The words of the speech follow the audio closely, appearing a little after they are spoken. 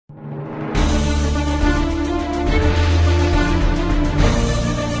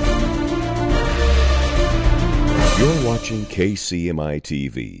watching KCMI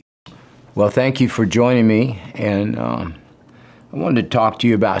TV. Well, thank you for joining me, and I wanted to talk to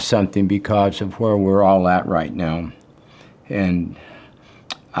you about something because of where we're all at right now. And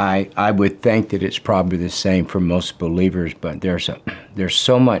I would think that it's probably the same for most believers, but there's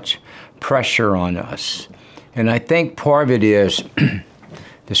so much pressure on us. And I think part of it is,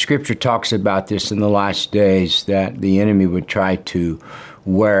 the scripture talks about this in the last days, that the enemy would try to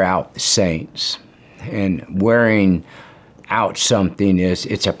wear out the saints. And wearing out something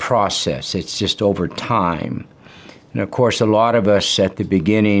it's a process. It's just over time. And of course, a lot of us at the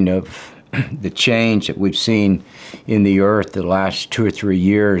beginning of the change that we've seen in the earth the last 2 or 3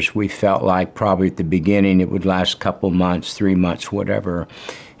 years, we felt like probably at the beginning it would last a couple months, 3 months, whatever,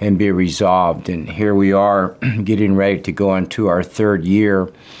 and be resolved. And here we are getting ready to go into our 3rd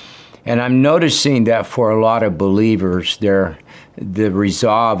year. And I'm noticing that for a lot of believers, the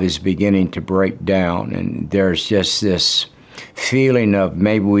resolve is beginning to break down, and there's just this feeling of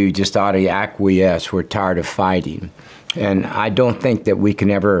maybe we just ought to acquiesce. We're tired of fighting. And I don't think that we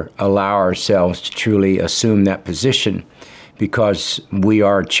can ever allow ourselves to truly assume that position, because we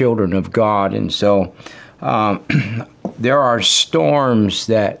are children of God. And so there are storms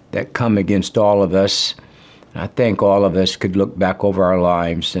that come against all of us. I think all of us could look back over our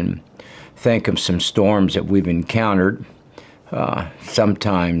lives and think of some storms that we've encountered.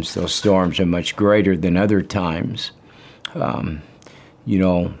 Sometimes those storms are much greater than other times.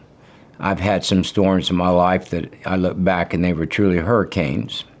 I've had some storms in my life that I look back and they were truly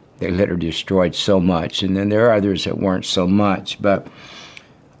hurricanes. They literally destroyed so much. And then there are others that weren't so much. But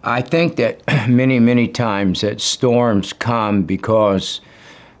I think that many, many times that storms come because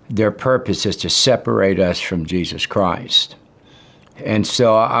their purpose is to separate us from Jesus Christ. And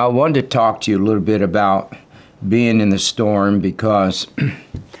so I wanted to talk to you a little bit about being in the storm, because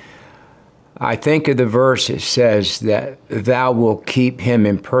I think of the verse. It says that thou wilt keep him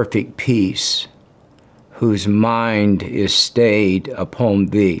in perfect peace, whose mind is stayed upon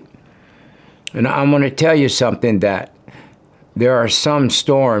thee. And I'm going to tell you something, that there are some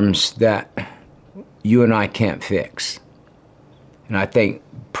storms that you and I can't fix. And I think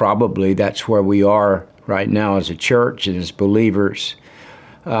probably that's where we are right now as a church and as believers.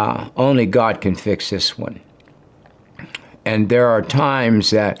 Only God can fix this one. And there are times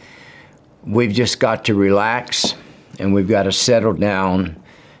that we've just got to relax, and we've got to settle down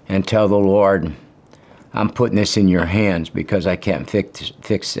and tell the Lord, I'm putting this in your hands because I can't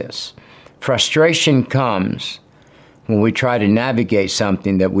fix this. Frustration comes when we try to navigate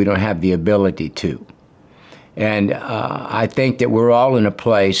something that we don't have the ability to. And I think that we're all in a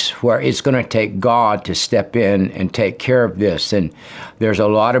place where it's going to take God to step in and take care of this. And there's a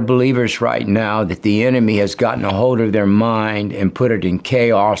lot of believers right now that the enemy has gotten a hold of their mind and put it in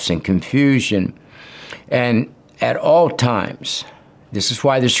chaos and confusion. And at all times, this is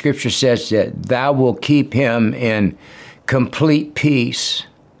why the scripture says that thou wilt keep him in complete peace.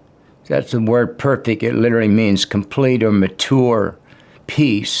 That's the word perfect. It literally means complete or mature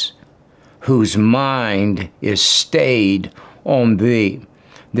peace, whose mind is stayed on thee.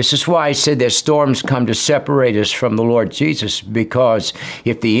 This is why I said that storms come to separate us from the Lord Jesus, because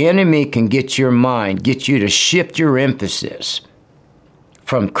if the enemy can get your mind, get you to shift your emphasis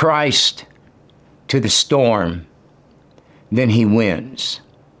from Christ to the storm, then he wins.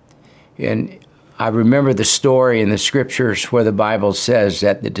 And I remember the story in the scriptures where the Bible says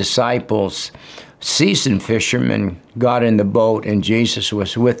that the disciples, seasoned fishermen, got in the boat, and Jesus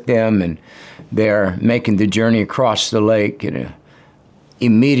was with them, and they're making the journey across the lake, and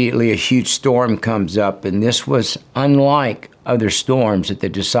immediately a huge storm comes up, and this was unlike other storms that the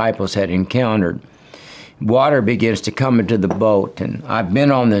disciples had encountered. Water begins to come into the boat, and I've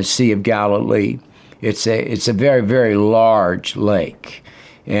been on the Sea of Galilee. It's a very, very large lake,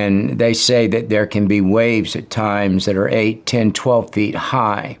 and they say that there can be waves at times that are 8, 10, 12 feet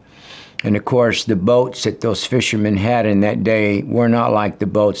high. And of course, the boats that those fishermen had in that day were not like the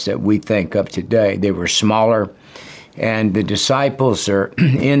boats that we think of today. They were smaller. And the disciples are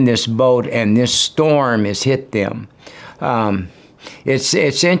in this boat, and this storm has hit them.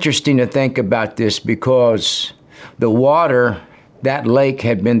 It's interesting to think about this, because the water, that lake,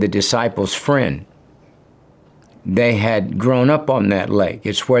 had been the disciples' friend. They had grown up on that lake.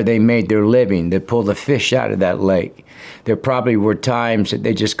 It's where they made their living. They pulled the fish out of that lake. There probably were times that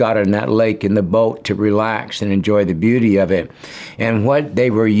they just got in that lake in the boat to relax and enjoy the beauty of it. And what they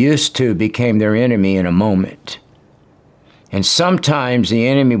were used to became their enemy in a moment. And sometimes the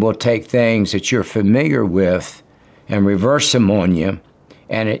enemy will take things that you're familiar with and reverse them on you.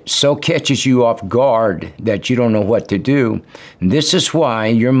 And it so catches you off guard that you don't know what to do. And this is why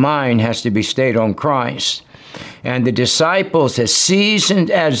your mind has to be stayed on Christ. And the disciples, as seasoned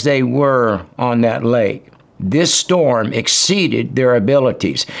as they were on that lake, this storm exceeded their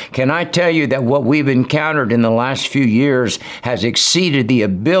abilities. Can I tell you that what we've encountered in the last few years has exceeded the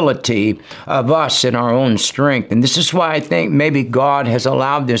ability of us in our own strength? And this is why I think maybe God has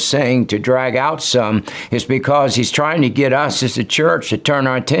allowed this saying to drag out some, is because he's trying to get us as a church to turn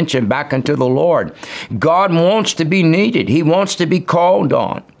our attention back unto the Lord. God wants to be needed. He wants to be called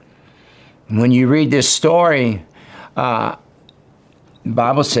on. When you read this story, the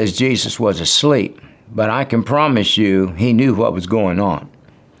Bible says Jesus was asleep. But I can promise you, he knew what was going on.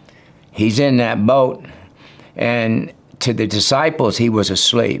 He's in that boat, and to the disciples, he was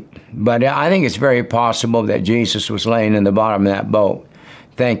asleep. But I think it's very possible that Jesus was laying in the bottom of that boat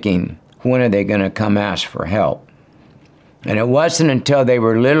thinking, when are they going to come ask for help? And it wasn't until they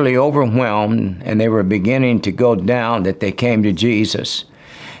were literally overwhelmed and they were beginning to go down that they came to Jesus.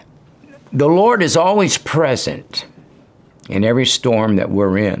 The Lord is always present in every storm that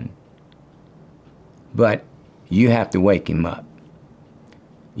we're in. But you have to wake him up.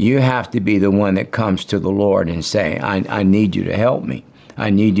 You have to be the one that comes to the Lord and say, I need you to help me. I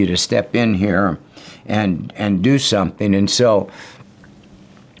need you to step in here and do something. And so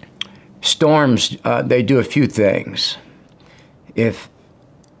storms, they do a few things. If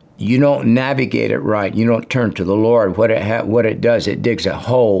you don't navigate it right, you don't turn to the Lord, what it does, it digs a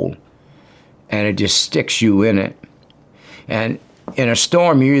hole and it just sticks you in it. And in a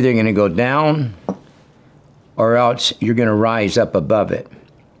storm, you're either going to go down or else you're going to rise up above it.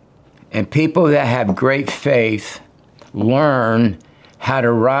 And people that have great faith learn how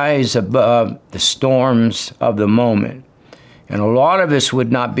to rise above the storms of the moment. And a lot of us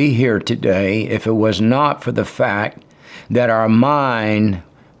would not be here today if it was not for the fact that our mind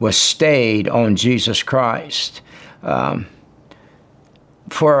was stayed on Jesus Christ.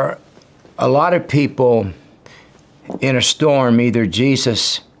 For a lot of people in a storm, either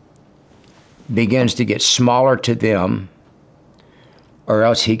Jesus begins to get smaller to them, or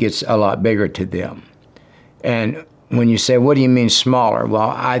else he gets a lot bigger to them. And when you say, what do you mean smaller?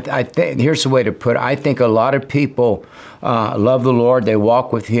 Well, I think, here's the way to put it. I think a lot of people love the Lord. They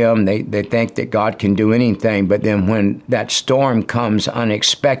walk with him. They think that God can do anything. But then when that storm comes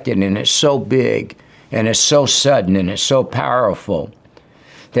unexpected and it's so big and it's so sudden and it's so powerful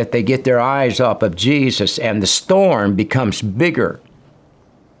that they get their eyes off of Jesus and the storm becomes bigger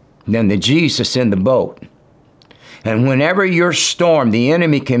than the Jesus in the boat. And whenever your storm, the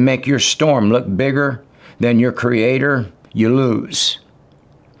enemy can make your storm look bigger than your Creator, you lose.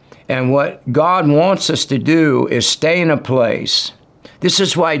 And what God wants us to do is stay in a place. This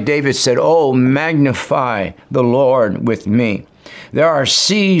is why David said, oh, magnify the Lord with me. There are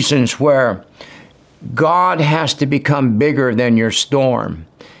seasons where God has to become bigger than your storm.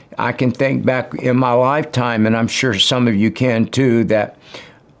 I can think back in my lifetime, and I'm sure some of you can too, that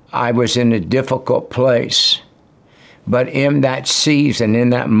I was in a difficult place. But in that season, in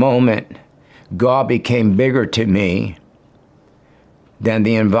that moment, God became bigger to me than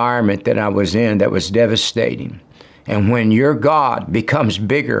the environment that I was in that was devastating. And when your God becomes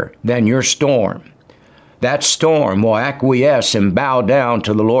bigger than your storm, that storm will acquiesce and bow down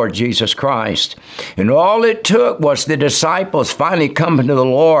to the Lord Jesus Christ. And all it took was the disciples finally coming to the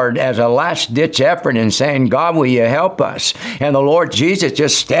Lord as a last-ditch effort and saying, God, will you help us? And the Lord Jesus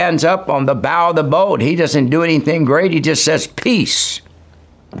just stands up on the bow of the boat. He doesn't do anything great. He just says, peace,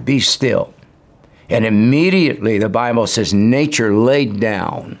 be still. And immediately, the Bible says, nature laid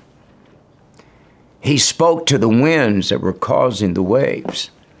down. He spoke to the winds that were causing the waves.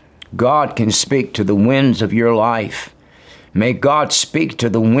 God can speak to the winds of your life. May God speak to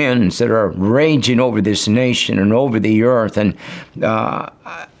the winds that are raging over this nation and over the earth. And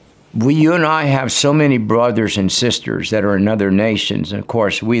you and I have so many brothers and sisters that are in other nations. And of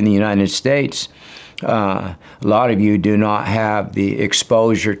course, we in the United States, a lot of you do not have the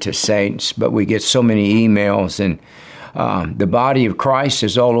exposure to saints, but we get so many emails, and the body of Christ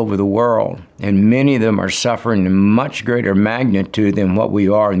is all over the world, and many of them are suffering in much greater magnitude than what we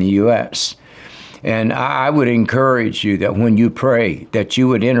are in the U.S. And I would encourage you that when you pray, that you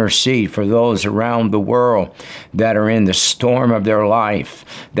would intercede for those around the world that are in the storm of their life,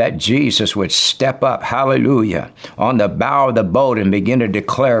 that Jesus would step up, hallelujah, on the bow of the boat and begin to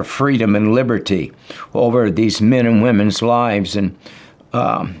declare freedom and liberty over these men and women's lives. And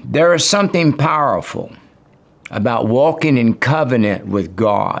there is something powerful about walking in covenant with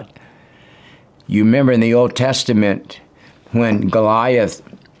God. You remember in the Old Testament when Goliath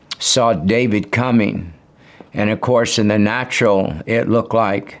saw David coming, and of course in the natural it looked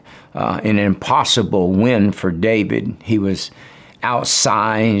like an impossible win for David. He was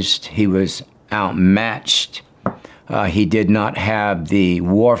outsized, he was outmatched, He did not have the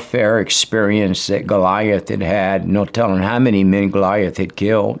warfare experience that Goliath had had. No telling how many men Goliath had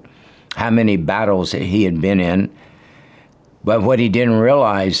killed, how many battles that he had been in. But what he didn't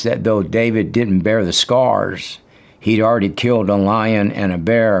realize, that though David didn't bear the scars, he'd already killed a lion and a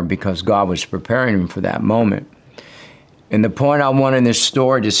bear because God was preparing him for that moment. And the point I want in this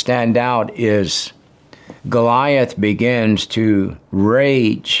story to stand out is Goliath begins to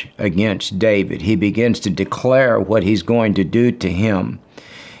rage against David. He begins to declare what he's going to do to him.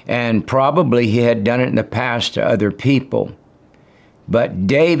 And probably he had done it in the past to other people. But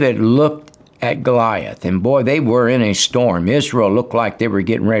David looked at Goliath, and boy, they were in a storm. Israel looked like they were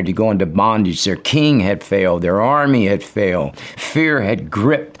getting ready to go into bondage. Their king had failed. Their army had failed. Fear had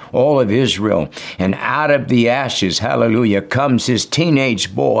gripped all of Israel. And out of the ashes, hallelujah, comes this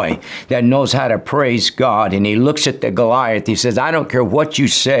teenage boy that knows how to praise God. And he looks at the Goliath. He says, I don't care what you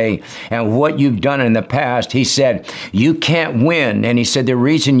say and what you've done in the past. He said, you can't win. And he said, the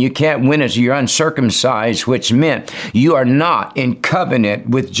reason you can't win is you're uncircumcised, which meant you are not in covenant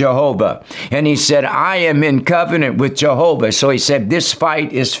with Jehovah. And he said, I am in covenant with Jehovah. So he said, this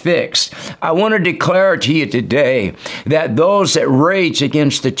fight is fixed. I want to declare to you today that those that rage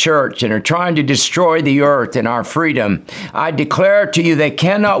against the church and are trying to destroy the earth and our freedom, I declare to you they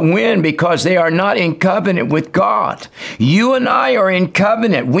cannot win because they are not in covenant with God. You and I are in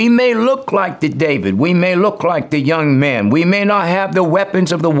covenant. We may look like the David. We may look like the young man. We may not have the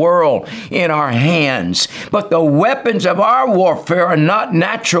weapons of the world in our hands, but the weapons of our warfare are not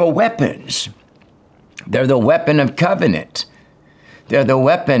natural weapons. They're the weapon of covenant. They're the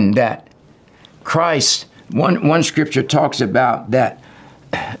weapon that Christ, one scripture talks about that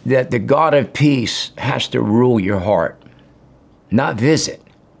the God of peace has to rule your heart, not visit.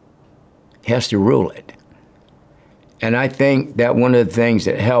 He has to rule it. And I think that one of the things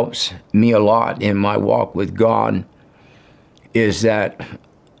that helps me a lot in my walk with God is that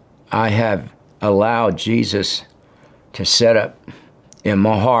I have allowed Jesus to set up in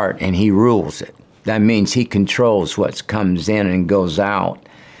my heart, and he rules it. That means he controls what comes in and goes out.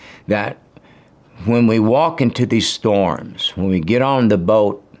 That when we walk into these storms, when we get on the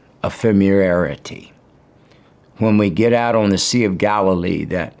boat of familiarity, when we get out on the Sea of Galilee,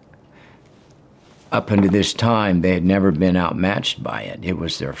 that up until this time, they had never been outmatched by it. It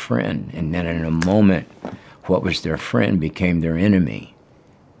was their friend. And then in a moment, what was their friend became their enemy.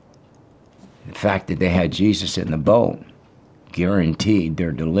 The fact that they had Jesus in the boat guaranteed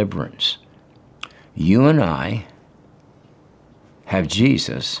their deliverance. You and I have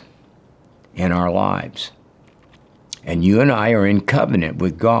Jesus in our lives. And you and I are in covenant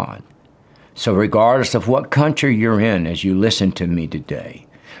with God. So regardless of what country you're in as you listen to me today,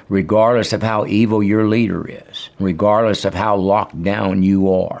 regardless of how evil your leader is, regardless of how locked down you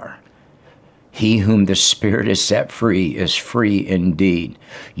are, he whom the Spirit has set free is free indeed.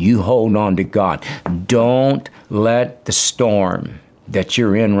 You hold on to God. Don't let the storm that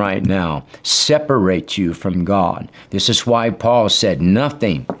you're in right now separate you from God. This is why Paul said,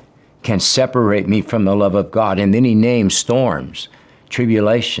 nothing can separate me from the love of God. And then he named storms,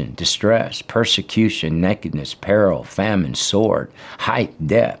 tribulation, distress, persecution, nakedness, peril, famine, sword, height,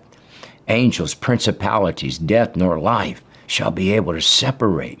 depth, angels, principalities, death nor life shall be able to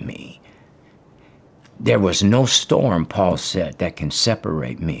separate me. There was no storm, Paul said, that can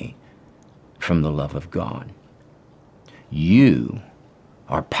separate me from the love of God. You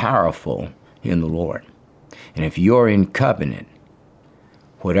are powerful in the Lord. And if you're in covenant,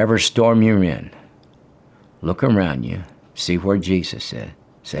 whatever storm you're in, look around you, see where Jesus is.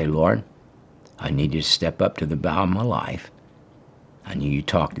 Say, Lord, I need you to step up to the bow of my life. I need you to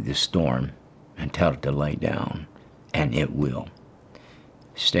talk to this storm and tell it to lay down, and it will.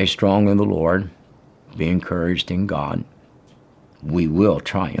 Stay strong in the Lord. Be encouraged in God. We will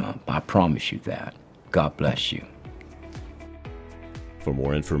triumph. I promise you that. God bless you. For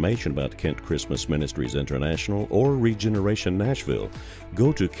more information about Kent Christmas Ministries International or Regeneration Nashville,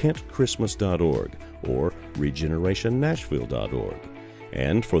 go to kentchristmas.org or regenerationnashville.org.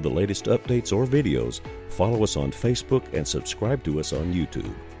 And for the latest updates or videos, follow us on Facebook and subscribe to us on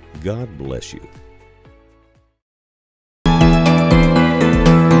YouTube. God bless you.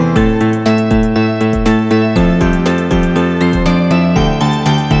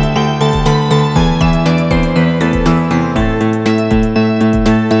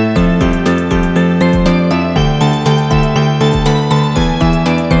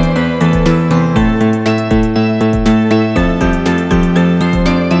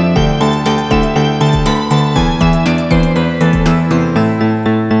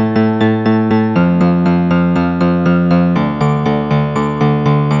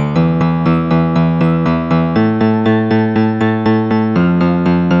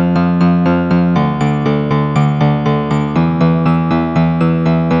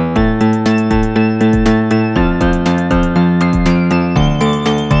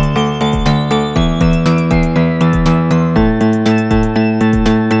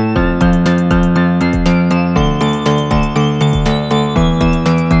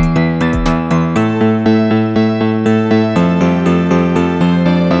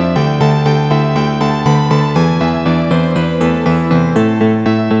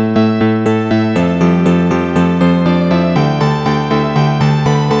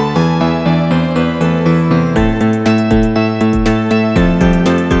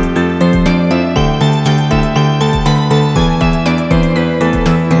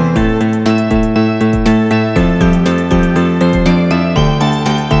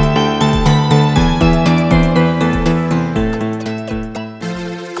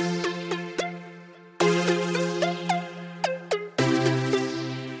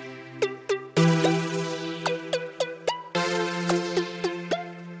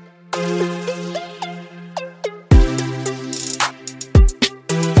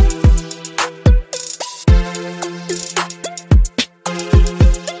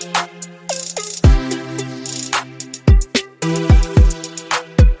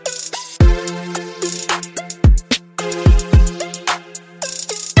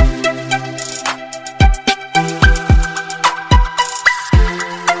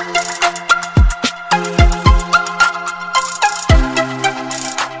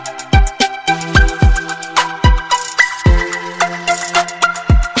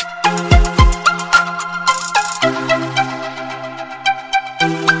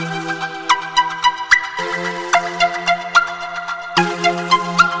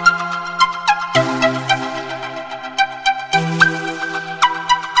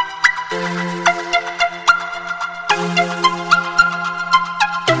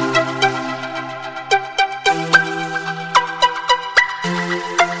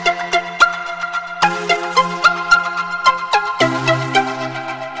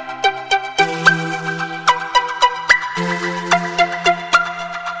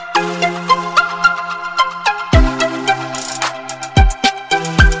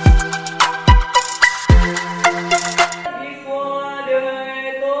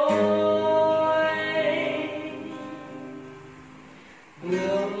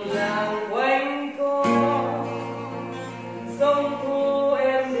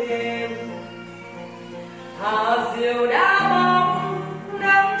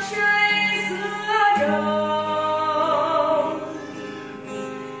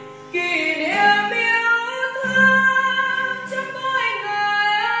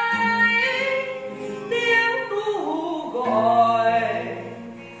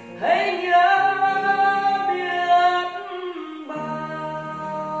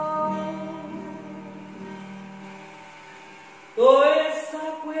 Tôi xa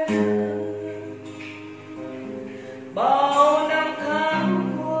quê